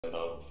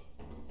Oh,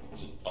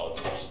 it's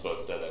just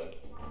both dead end.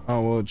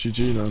 Oh well,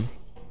 GG then.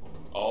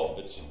 Oh,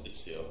 it's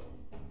here.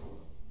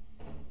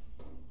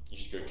 You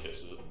should go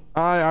kiss it.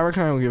 I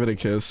reckon I'll give it a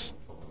kiss.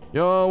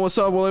 Yo, what's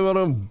up, Willie?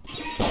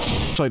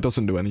 Which like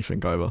doesn't do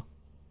anything either.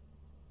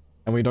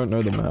 And we don't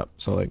know the map,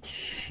 so like.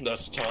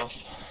 That's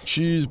tough.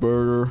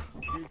 Cheeseburger.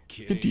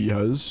 Kitty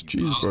has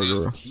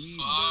cheeseburger.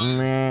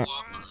 Meh.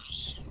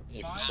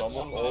 If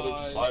someone ordered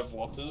 5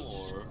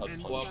 Whoppers,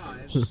 I'd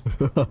punch them.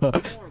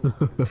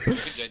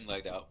 Getting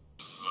lagged out.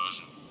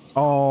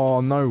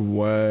 Oh, no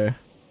way.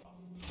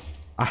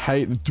 I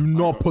hate. Do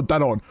not put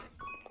that on.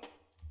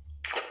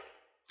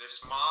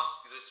 This mask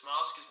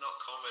is not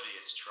comedy,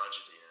 it's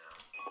tragedy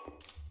now.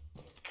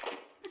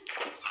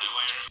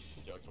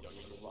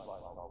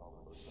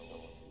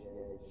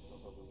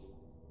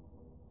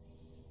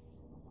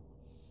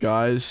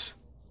 Guys,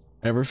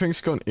 everything's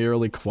gone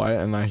eerily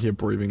quiet and I hear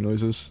breathing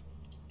noises.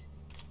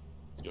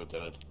 You're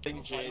dead.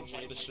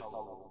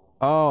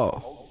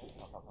 Oh.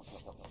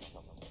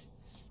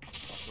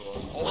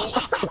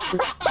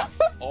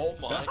 Oh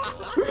my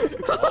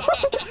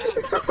god.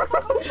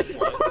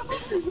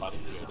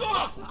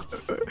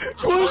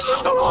 Close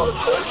the door!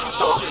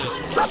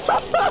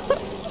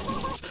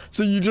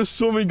 So you just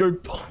saw me go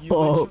pop.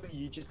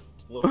 You just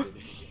exploded.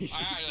 I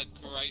had a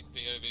great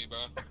POV,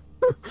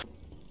 bro.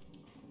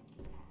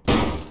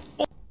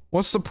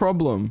 What's the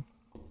problem?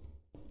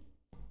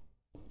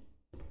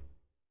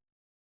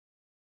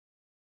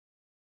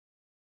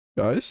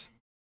 Guys?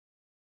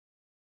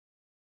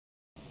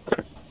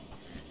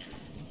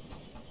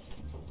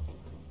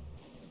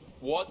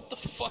 What the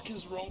fuck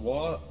is wrong?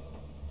 What?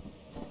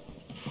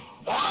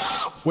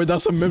 Wait,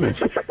 that's a mimic.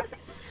 Wait,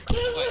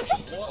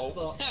 What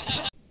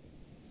the?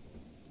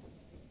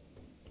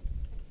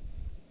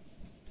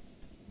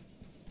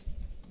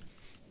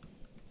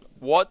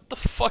 What the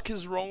fuck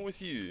is wrong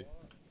with you?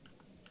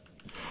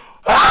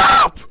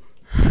 Ah!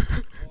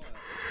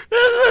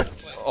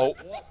 Oh.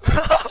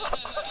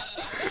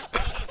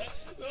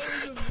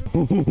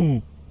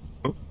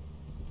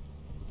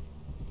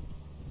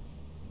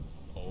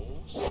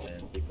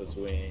 Because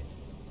we ain't.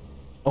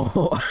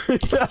 Oh.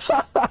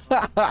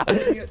 I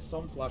can get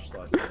some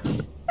flashlights.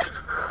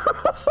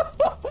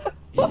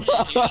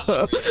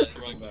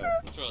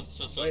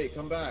 Trust. Wait,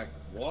 come back.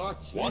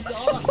 What? What?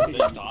 They They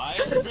died?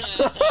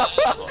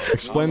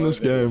 Explain this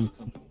game.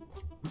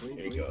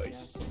 Hey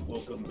guys,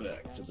 welcome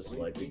back to the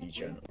Sly Piggy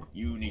channel.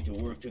 You need to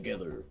work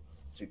together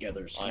I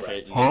scrap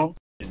hate you. Huh?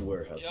 in Yup,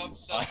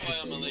 warehouses. that's why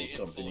I'm They will elite in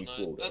company Fortnite.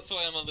 quota. That's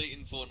why I'm elite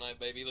in Fortnite,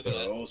 baby. Look at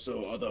There are that.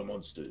 also other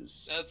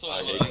monsters. That's why I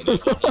I'm hate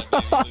elite in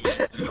Fortnite,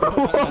 baby.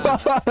 Look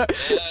at that.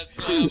 That's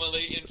why I'm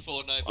elite in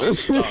Fortnite,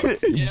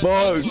 baby. Yeah,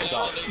 Box. that's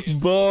why I'm elite in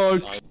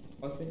Box.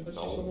 I think I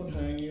saw someone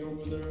hanging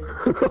over there.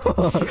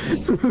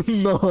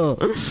 No.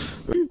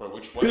 Bro,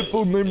 which way is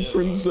Pitbull it? named Yeah,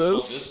 Princess.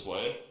 it's not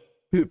this way.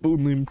 Pitbull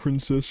named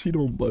Princess. He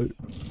don't bite.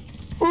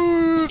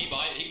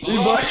 He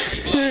bite.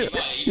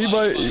 He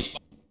bite.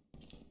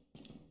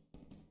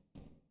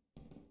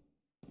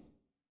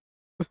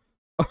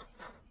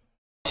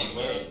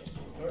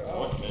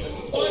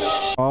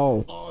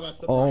 Oh. Oh, that's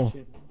the Oh.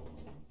 bracket.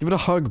 Give it a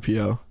hug,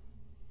 Pio.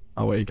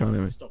 Oh wait, you can't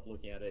hear me. Stop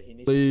looking at it. He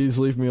needs Please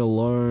leave me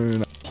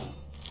alone.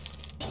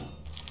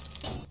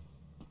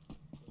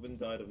 Ruben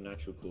died of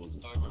natural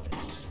causes.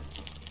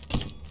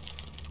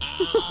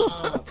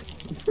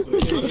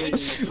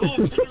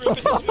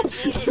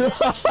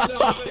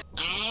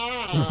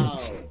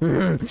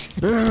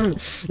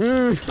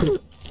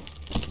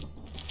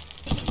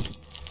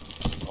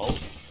 Oh.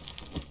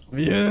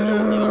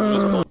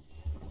 Yeah.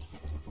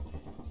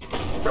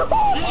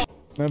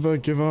 Never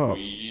give up.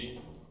 We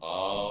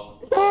are.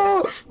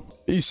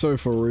 He's so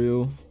for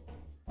real.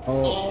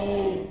 Oh.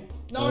 Oh!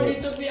 No, he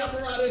took the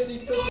apparatus, he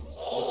took.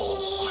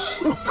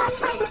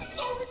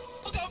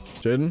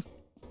 Jaden?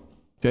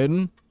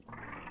 Jaden?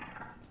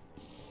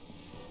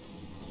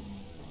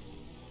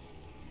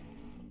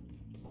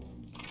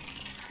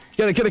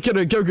 Get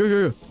it,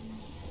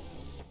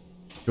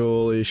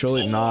 go.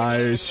 Surely,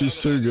 nice.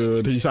 He's too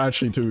good. He's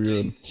actually too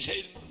good.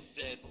 Jaden's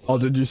dead. Oh,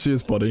 did you see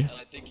his body?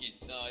 I think he's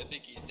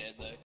dead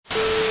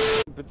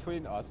though.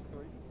 Between us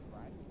three,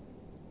 right?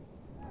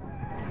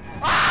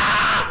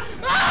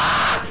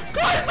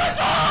 Close the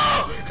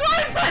door!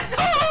 Close the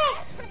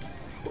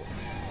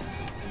door!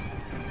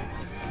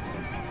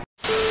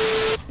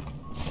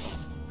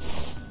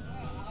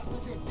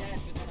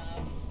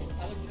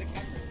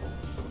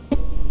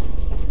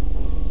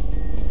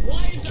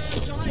 Why is there a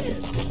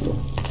giant?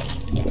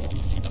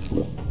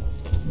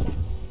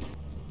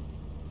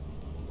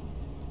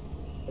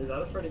 Is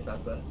that a Freddy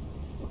Fazbear?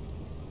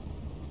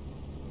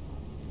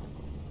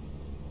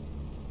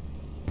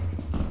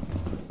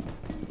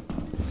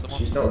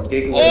 She's not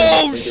giggling.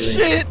 Oh she's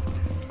shit!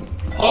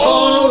 giggling.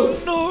 Oh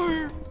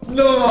no!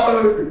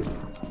 No!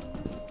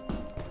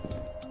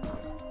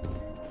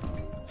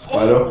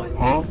 Oh,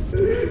 Huh?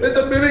 There's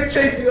a mimic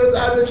chasing us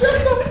out of the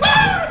chest.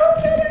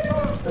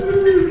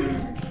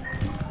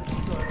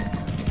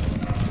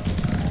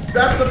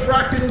 That's the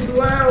bracket as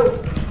well.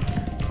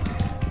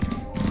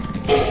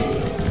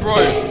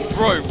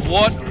 bro,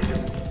 what?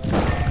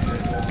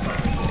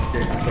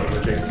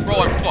 Bro,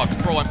 I'm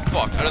fucked. Bro, I'm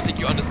fucked. I don't think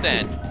you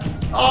understand.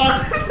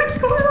 Oh,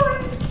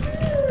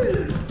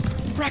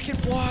 Bracken,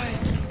 why?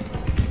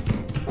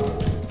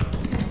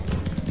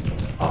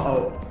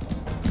 uh-oh.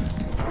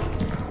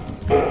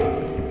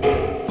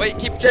 Wait,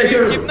 keep,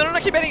 Jaden! no,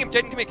 keep hitting him.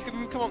 Jaden, come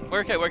here, come on.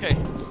 We're okay, we're okay.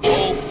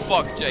 Oh,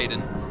 fuck,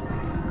 Jaden.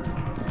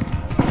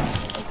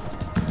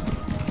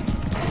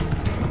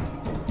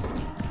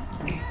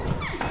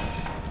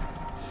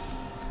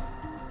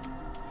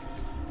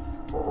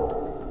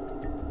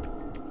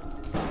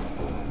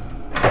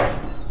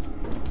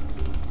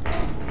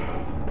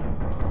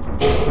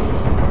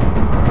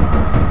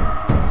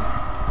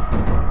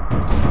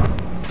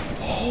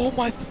 Oh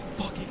my